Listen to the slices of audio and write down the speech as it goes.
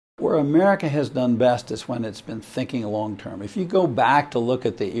where America has done best is when it's been thinking long term. If you go back to look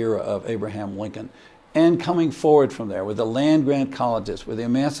at the era of Abraham Lincoln and coming forward from there with the land grant colleges, with the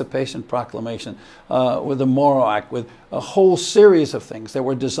Emancipation Proclamation, with the Morrow Act, with a whole series of things that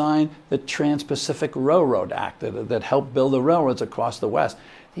were designed, the Trans-Pacific Railroad Act that helped build the railroads across the West.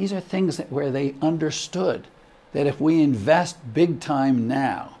 These are things where they understood that if we invest big time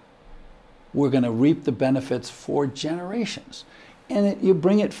now, we're going to reap the benefits for generations. And you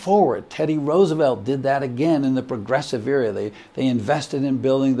bring it forward. Teddy Roosevelt did that again in the progressive era. They invested in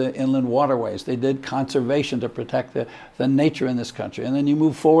building the inland waterways. They did conservation to protect the nature in this country. And then you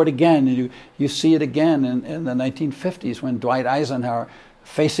move forward again, and you see it again in the 1950s when Dwight Eisenhower,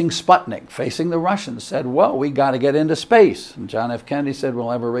 facing Sputnik, facing the Russians, said, well, we got to get into space. And John F. Kennedy said,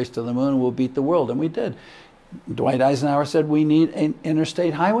 we'll have a race to the moon and we'll beat the world. And we did. Dwight Eisenhower said, we need an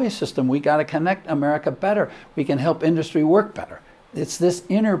interstate highway system. We got to connect America better. We can help industry work better. It's this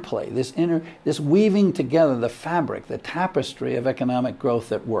interplay, this weaving together the fabric, the tapestry of economic growth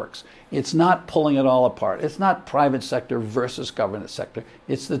that works. It's not pulling it all apart. It's not private sector versus government sector.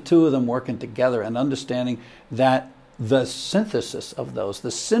 It's the two of them working together and understanding that the synthesis of those, the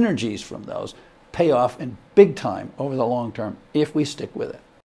synergies from those, pay off in big time over the long term if we stick with it.